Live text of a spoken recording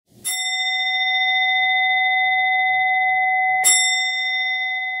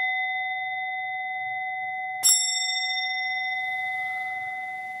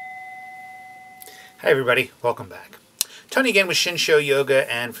Hi everybody, welcome back. Tony again with Shinsho Yoga,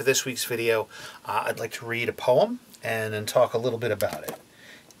 and for this week's video I'd like to read a poem and then talk a little bit about it.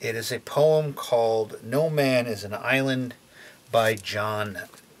 It is a poem called No Man is an Island by John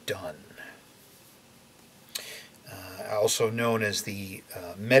Donne, also known as the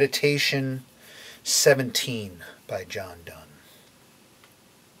Meditation 17 by John Donne.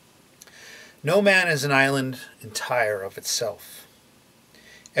 No man is an island entire of itself.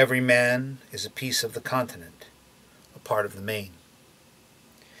 Every man is a piece of the continent, a part of the main.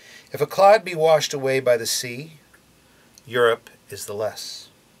 If a clod be washed away by the sea, Europe is the less.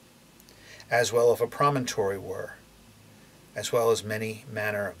 As well if a promontory were, as well as many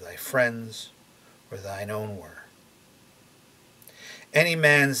manner of thy friends, or thine own were. Any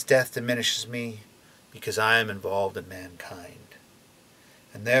man's death diminishes me, because I am involved in mankind,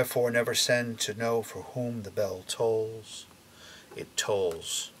 and therefore never send to know for whom the bell tolls. It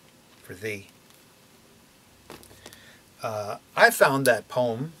tolls for thee. I found that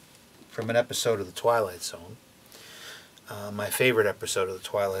poem from an episode of The Twilight Zone, my favorite episode of The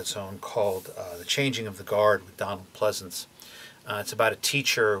Twilight Zone, called The Changing of the Guard with Donald Pleasance. It's about a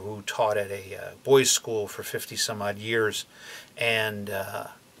teacher who taught at a boys' school for 50 some odd years, and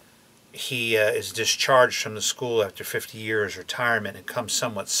he is discharged from the school after 50 years retirement. It comes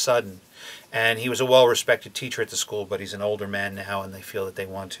somewhat sudden. And he was a well-respected teacher at the school, but he's an older man now, and they feel that they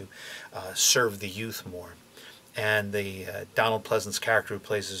want to serve the youth more. And the Donald Pleasance character who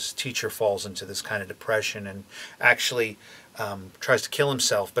plays his teacher falls into this kind of depression and actually tries to kill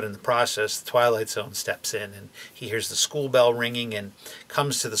himself, but in the process, the Twilight Zone steps in, and he hears the school bell ringing and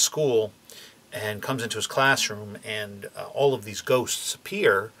comes to the school and comes into his classroom, and all of these ghosts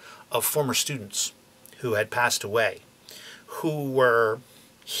appear of former students who had passed away, who were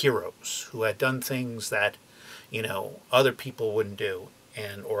heroes, who had done things that, you know, other people wouldn't do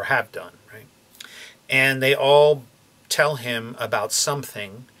and or have done, right? And they all tell him about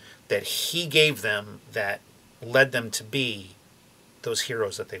something that he gave them that led them to be those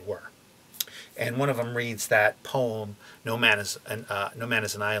heroes that they were. And one of them reads that poem, No Man is an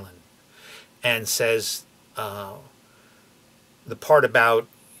Island, and says the part about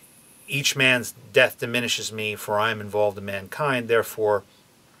each man's death diminishes me, for I am involved in mankind, therefore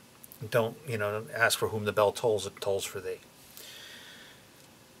don't ask for whom the bell tolls, it tolls for thee.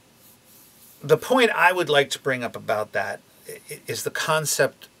 The point I would like to bring up about that is the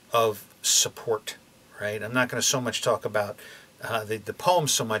concept of support, right? I'm not going to so much talk about the poem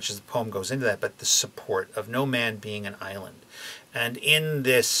so much as the poem goes into that, but the support of no man being an island. And in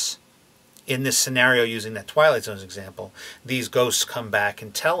this scenario, using that Twilight Zone example, these ghosts come back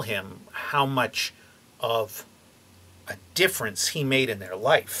and tell him how much of a difference he made in their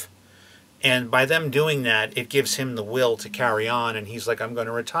life. And by them doing that, it gives him the will to carry on. And he's like, I'm going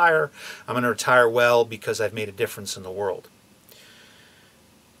to retire. I'm going to retire well because I've made a difference in the world.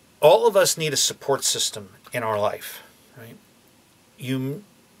 All of us need a support system in our life, right? You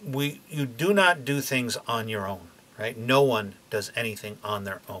do not do things on your own, right? No one does anything on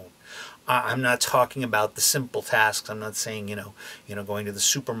their own. I'm not talking about the simple tasks. I'm not saying, going to the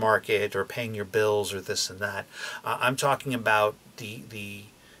supermarket or paying your bills or this and that. I'm talking about the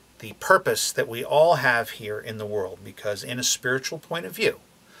purpose that we all have here in the world, because in a spiritual point of view,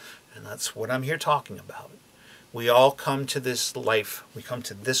 and that's what I'm here talking about, we all come to this life, we come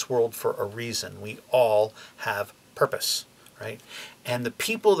to this world for a reason. We all have purpose, right? And the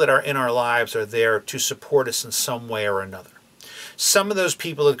people that are in our lives are there to support us in some way or another. Some of those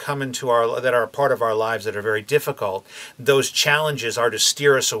people that come into that are a part of our lives that are very difficult, those challenges are to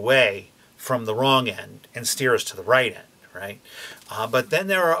steer us away from the wrong end and steer us to the right end, right? But then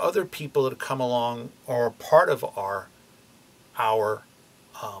there are other people that come along or are part of our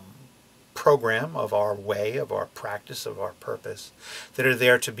program, of our way, of our practice, of our purpose, that are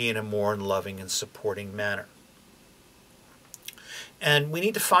there to be in a more loving and supporting manner. And we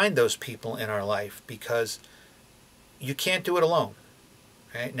need to find those people in our life, because you can't do it alone.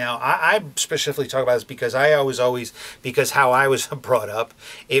 Right? Now, I specifically talk about this because because how I was brought up,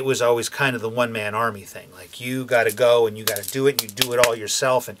 it was always kind of the one-man army thing. Like, you got to go and you got to do it, and you do it all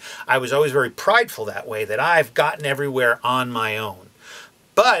yourself. And I was always very prideful that way, that I've gotten everywhere on my own.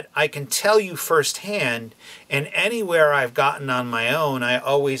 But I can tell you firsthand, and anywhere I've gotten on my own, I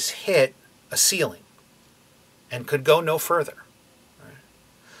always hit a ceiling and could go no further. Right?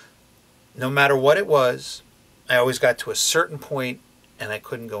 No matter what it was, I always got to a certain point and I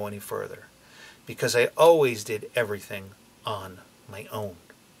couldn't go any further, because I always did everything on my own.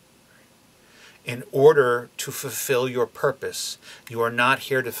 In order to fulfill your purpose, you are not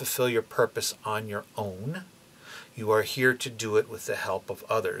here to fulfill your purpose on your own. You are here to do it with the help of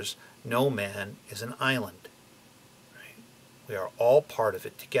others, No man is an island. Right? We are all part of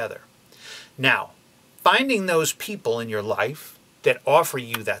it together. Now, finding those people in your life that offer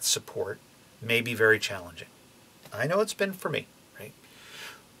you that support may be very challenging. I know it's been for me, right?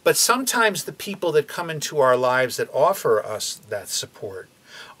 But sometimes the people that come into our lives that offer us that support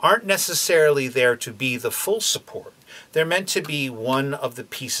aren't necessarily there to be the full support. They're meant to be one of the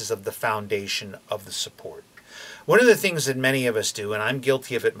pieces of the foundation of the support. One of the things that many of us do, and I'm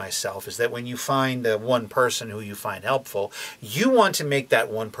guilty of it myself, is that when you find one person who you find helpful, you want to make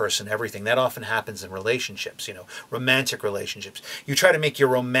that one person everything. That often happens in relationships, romantic relationships. You try to make your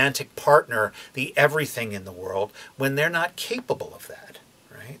romantic partner the everything in the world when they're not capable of that,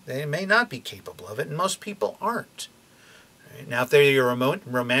 right? They may not be capable of it, and most people aren't. Now, if they're your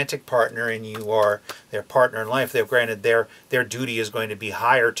romantic partner and you are their partner in life, granted their duty is going to be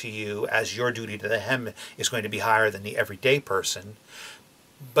higher to you, as your duty to them is going to be higher than the everyday person,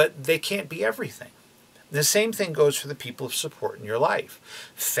 but they can't be everything. The same thing goes for the people of support in your life.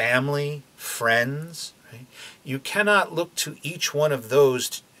 Family, friends, right? You cannot look to each one of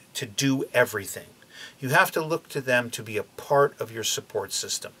those to do everything. You have to look to them to be a part of your support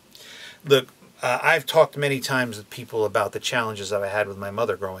system. Look, I've talked many times with people about the challenges that I had with my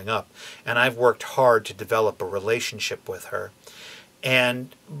mother growing up, and I've worked hard to develop a relationship with her.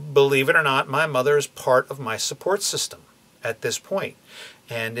 And believe it or not, my mother is part of my support system at this point.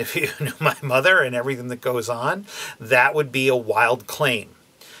 And if you knew my mother and everything that goes on, that would be a wild claim.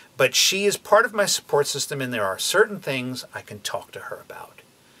 But she is part of my support system, and there are certain things I can talk to her about.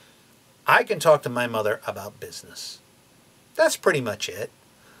 I can talk to my mother about business. That's pretty much it.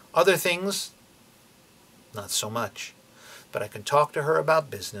 Other things, not so much. But I can talk to her about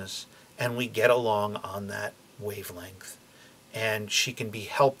business, and we get along on that wavelength. And she can be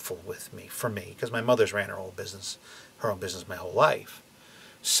helpful with me, for me, because my mother's ran her own business my whole life.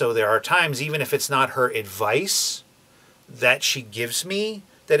 So there are times, even if it's not her advice that she gives me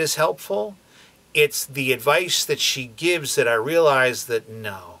that is helpful, it's the advice that she gives that I realize that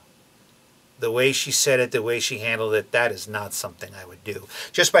no, the way she said it, the way she handled it, that is not something I would do.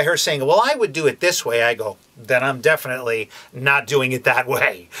 Just by her saying, well, I would do it this way, I go, then I'm definitely not doing it that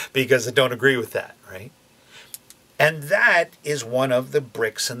way because I don't agree with that, right? And that is one of the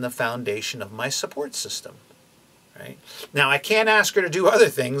bricks in the foundation of my support system, right? Now, I can't ask her to do other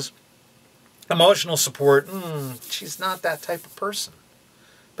things. Emotional support, she's not that type of person.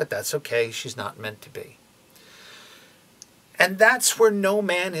 But that's okay, she's not meant to be. And that's where no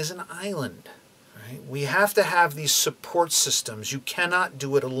man is an island. Right? We have to have these support systems. You cannot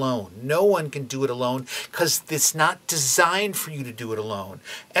do it alone. No one can do it alone because it's not designed for you to do it alone.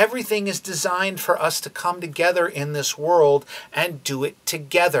 Everything is designed for us to come together in this world and do it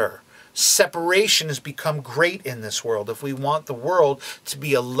together. Separation has become great in this world. If we want the world to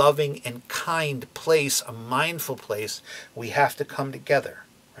be a loving and kind place, a mindful place, we have to come together,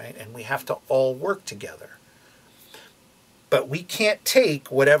 right? And we have to all work together. But we can't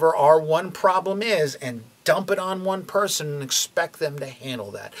take whatever our one problem is and dump it on one person and expect them to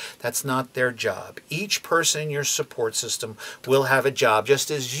handle that. That's not their job. Each person in your support system will have a job,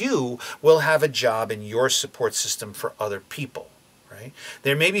 just as you will have a job in your support system for other people. Right?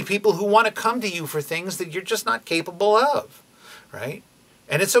 There may be people who want to come to you for things that you're just not capable of. Right?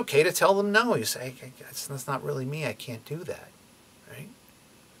 And it's okay to tell them no. You say, hey, that's not really me. I can't do that. Right?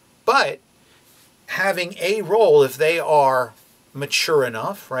 But having a role, if they are mature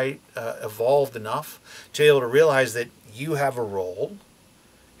enough, right, evolved enough to be able to realize that you have a role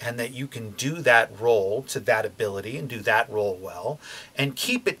and that you can do that role to that ability and do that role well and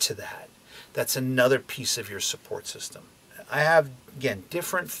keep it to that. That's another piece of your support system. I have, again,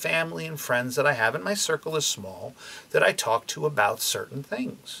 different family and friends that I have, and my circle is small, that I talk to about certain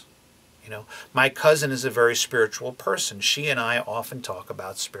things. My cousin is a very spiritual person. She and I often talk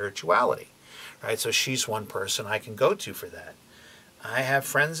about spirituality. Right? So she's one person I can go to for that. I have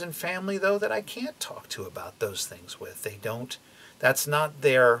friends and family, though, that I can't talk to about those things with. They don't, that's not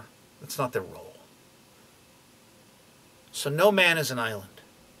their role. So no man is an island.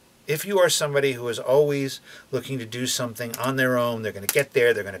 If you are somebody who is always looking to do something on their own, they're going to get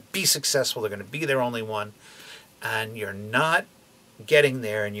there, they're going to be successful, they're going to be their only one, and you're not getting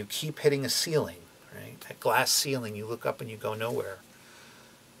there and you keep hitting a ceiling, right? That glass ceiling, you look up and you go nowhere.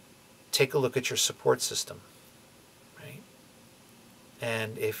 Take a look at your support system, right?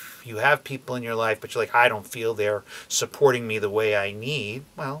 And if you have people in your life, but you're like, I don't feel they're supporting me the way I need,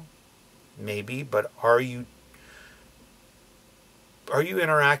 well, maybe, but are you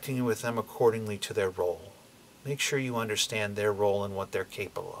interacting with them accordingly to their role? Make sure you understand their role and what they're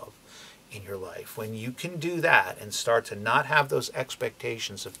capable of. in your life, when you can do that and start to not have those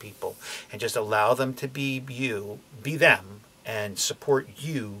expectations of people and just allow them to be you, be them, and support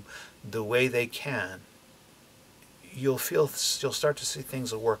you the way they can, you'll start to see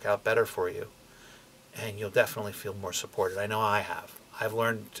things will work out better for you, and you'll definitely feel more supported. I know I have. I've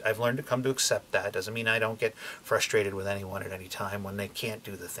learned to come to accept that. Doesn't mean I don't get frustrated with anyone at any time when they can't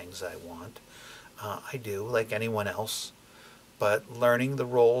do the things I want. I do, like anyone else. But learning the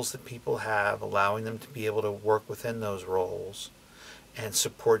roles that people have, allowing them to be able to work within those roles and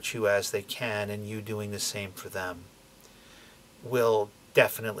support you as they can, and you doing the same for them, will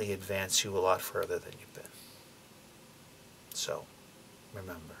definitely advance you a lot further than you've been. So,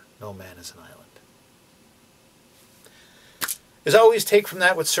 remember, no man is an island. As always, take from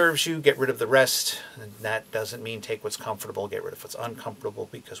that what serves you, get rid of the rest. And that doesn't mean take what's comfortable, get rid of what's uncomfortable,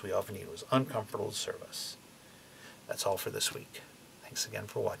 because we often need what's uncomfortable to serve us. That's all for this week. Thanks again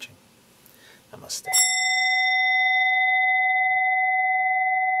for watching. Namaste.